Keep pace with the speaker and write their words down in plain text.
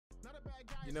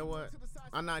You know what?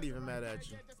 I'm not even mad at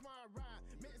you.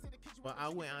 But I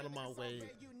went out of my way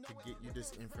to get you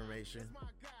this information.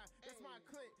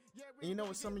 And you know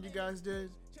what some of you guys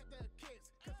did?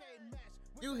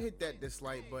 You hit that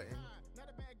dislike button.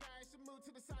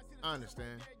 I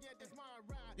understand.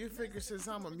 You figure since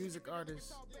I'm a music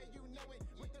artist,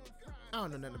 I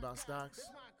don't know nothing about stocks.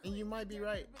 And you might be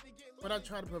right, but I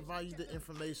try to provide you the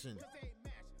information.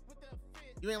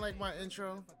 You ain't like my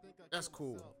intro? That's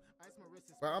cool.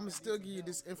 But I'm gonna still give you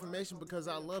this information because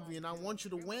I love you and I want you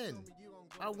to win.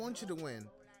 I want you to win.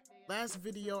 Last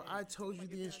video, I told you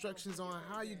the instructions on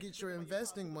how you get your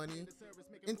investing money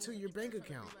into your bank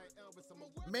account.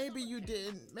 Maybe you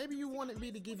didn't. Maybe you wanted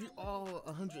me to give you all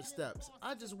 100 steps.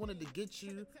 I just wanted to get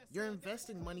you your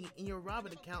investing money in your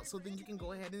Robinhood account so then you can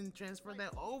go ahead and transfer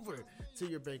that over to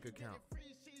your bank account.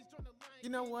 You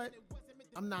know what?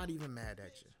 I'm not even mad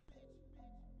at you.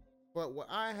 But what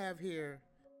I have here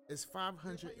is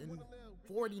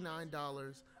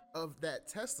 $549 of that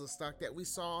Tesla stock that we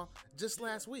saw just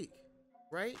last week,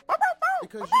 right?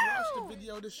 Because you watched the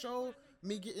video to show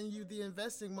me getting you the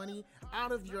investing money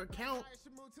out of your account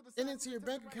and into your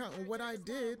bank account. And what I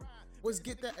did was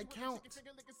get that account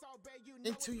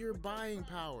into your buying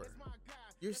power.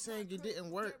 You're saying it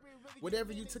didn't work.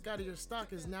 Whatever you took out of your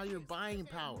stock is now your buying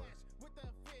power.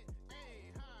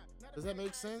 Does that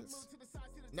make sense?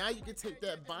 Now you can take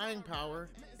that buying power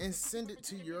and send it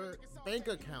to your bank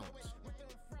account.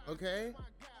 Okay?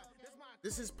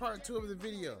 This is part 2 of the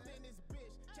video.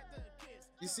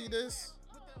 You see this?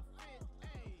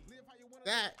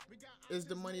 That is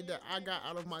the money that I got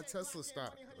out of my Tesla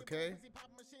stock, okay?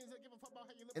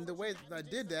 And the way that I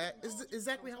did that is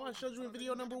exactly how I showed you in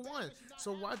video number 1.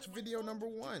 So watch video number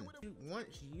 1.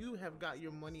 Once you have got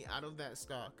your money out of that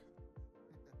stock,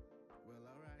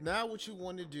 now what you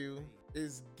want to do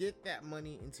is get that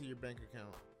money into your bank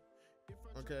account,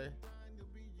 okay?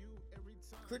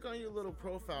 Click on your little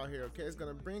profile here, okay? It's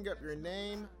gonna bring up your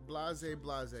name, blase, all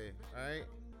right?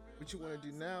 What you want to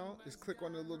do now is click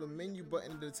on the little menu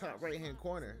button in the top right hand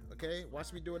corner, okay?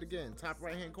 Watch me do it again. Top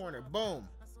right hand corner, boom,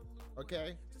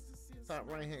 okay? Top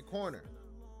right hand corner.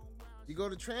 You go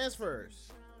to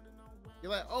transfers.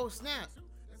 You're like, oh snap.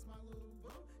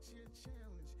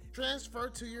 Transfer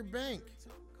to your bank.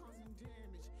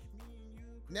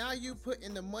 Now you put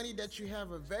in the money that you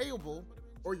have available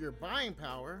or your buying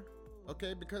power,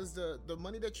 okay? Because the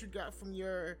money that you got from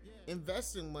your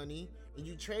investing money and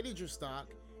you traded your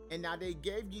stock, and now they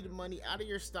gave you the money out of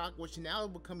your stock, which now will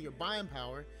become your buying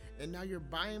power. And now your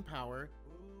buying power,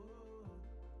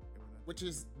 which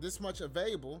is this much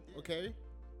available, okay?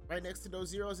 Right next to those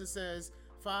zeros, it says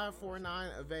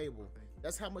 549 available.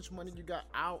 That's how much money you got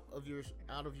out of your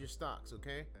stocks,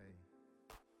 okay?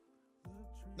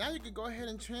 Now you can go ahead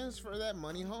and transfer that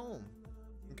money home,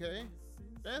 okay?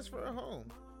 Transfer it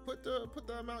home. Put the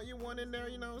amount you want in there,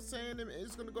 you know what I'm saying? And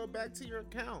it's gonna go back to your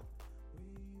account.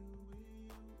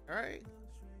 All right.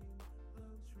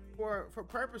 For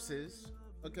purposes,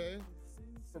 okay.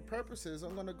 For purposes,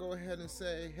 I'm gonna go ahead and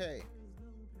say, hey,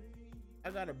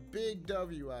 I got a big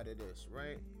W out of this,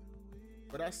 right?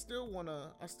 But I still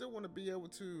wanna be able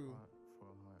to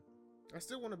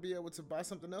buy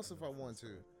something else if I want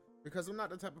to, because I'm not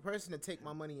the type of person to take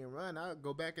my money and run. I'll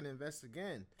go back and invest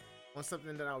again on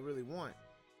something that I really want.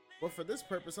 But for this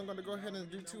purpose, I'm gonna go ahead and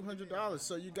do $200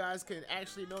 so you guys can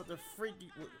actually know what the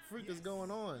freak is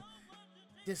going on.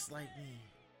 Dislike me.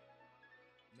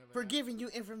 For giving you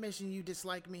information you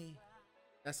dislike me.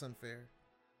 That's unfair.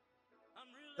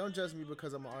 Don't judge me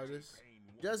because I'm an artist.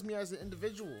 Judge me as an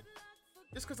individual.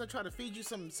 Just because I try to feed you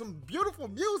some beautiful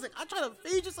music. I try to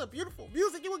feed you some beautiful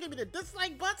music. You will give me the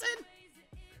dislike button?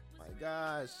 My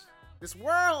gosh. This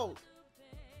world.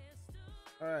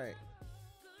 Alright.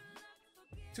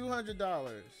 $200, all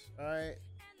right,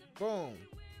 boom,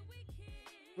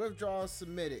 withdrawal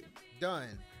submitted,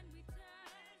 done.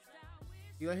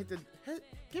 You gonna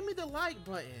give me the like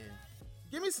button,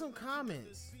 give me some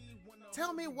comments,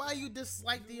 tell me why you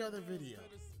disliked the other video.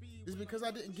 Is because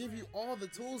I didn't give you all the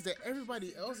tools that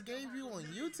everybody else gave you on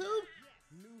YouTube?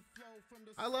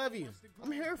 I love you, I'm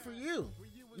here for you,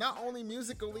 not only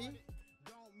musically,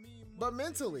 but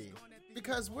mentally,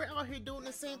 because we're out here doing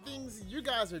the same things you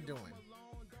guys are doing.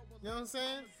 You know what I'm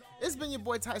saying? It's been your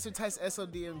boy Tyson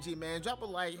SODMG, man. Drop a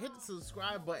like, hit the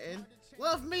subscribe button.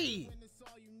 Love me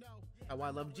how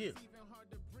I loved you.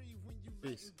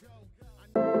 Peace.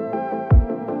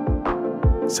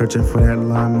 Searching for that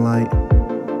limelight,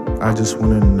 I just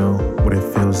wanna know what it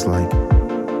feels like.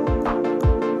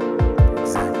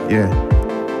 Yeah.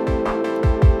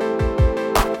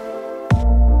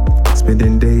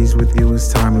 Spending days with you is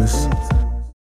timeless.